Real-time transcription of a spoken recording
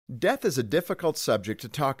Death is a difficult subject to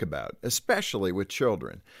talk about, especially with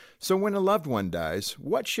children. So when a loved one dies,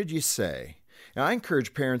 what should you say? Now, I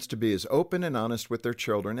encourage parents to be as open and honest with their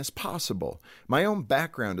children as possible. My own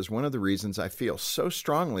background is one of the reasons I feel so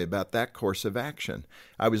strongly about that course of action.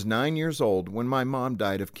 I was 9 years old when my mom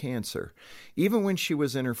died of cancer. Even when she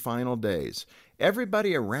was in her final days,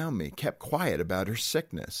 everybody around me kept quiet about her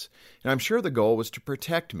sickness. And I'm sure the goal was to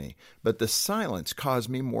protect me, but the silence caused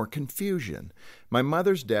me more confusion. My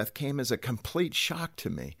mother's death came as a complete shock to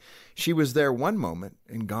me. She was there one moment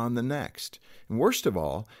and gone the next. And worst of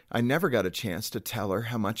all, I never got a chance to tell her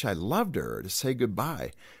how much I loved her or to say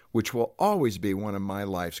goodbye, which will always be one of my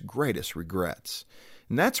life's greatest regrets.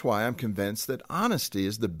 And that's why I'm convinced that honesty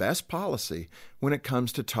is the best policy when it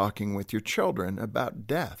comes to talking with your children about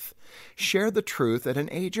death. Share the truth at an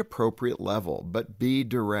age-appropriate level, but be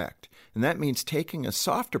direct. And that means taking a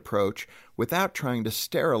soft approach without trying to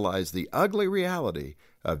sterilize the ugly reality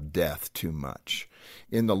of death too much.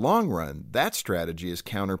 In the long run, that strategy is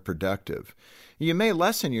counterproductive. You may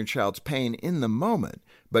lessen your child's pain in the moment,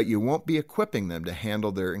 but you won't be equipping them to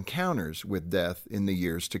handle their encounters with death in the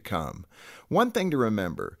years to come. One thing to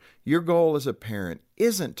remember, your goal as a parent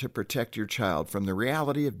isn't to protect your child from the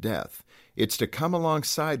reality of death. It's to come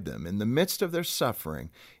alongside them in the midst of their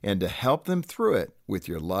suffering and to help them through it with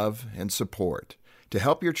your love and support. To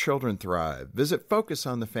help your children thrive, visit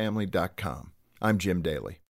FocusOnTheFamily.com. I'm Jim Daly.